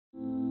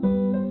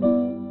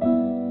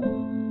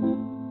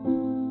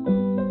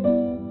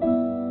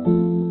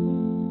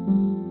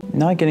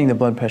Not getting the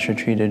blood pressure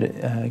treated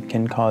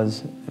can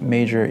cause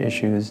major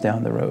issues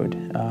down the road.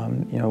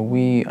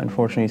 We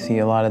unfortunately see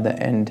a lot of the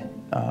end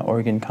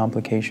organ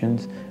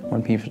complications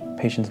when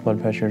patients'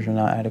 blood pressures are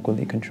not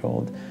adequately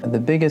controlled. The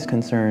biggest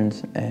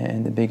concerns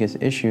and the biggest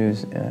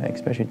issues,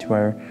 especially to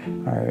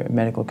our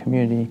medical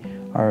community,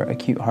 are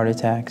acute heart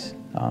attacks,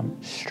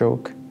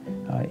 stroke,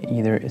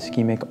 either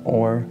ischemic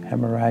or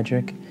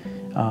hemorrhagic,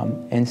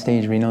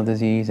 end-stage renal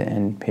disease,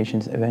 and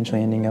patients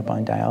eventually ending up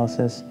on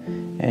dialysis.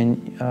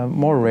 And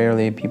more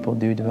rarely, people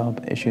do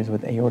develop issues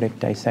with aortic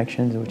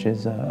dissections, which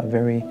is a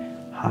very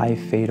high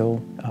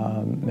fatal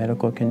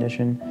medical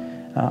condition.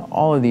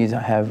 All of these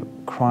have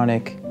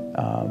chronic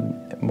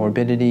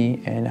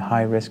morbidity and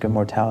high risk of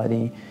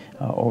mortality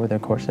over the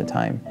course of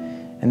time.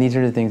 And these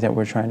are the things that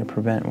we're trying to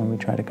prevent when we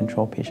try to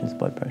control patients'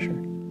 blood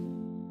pressure.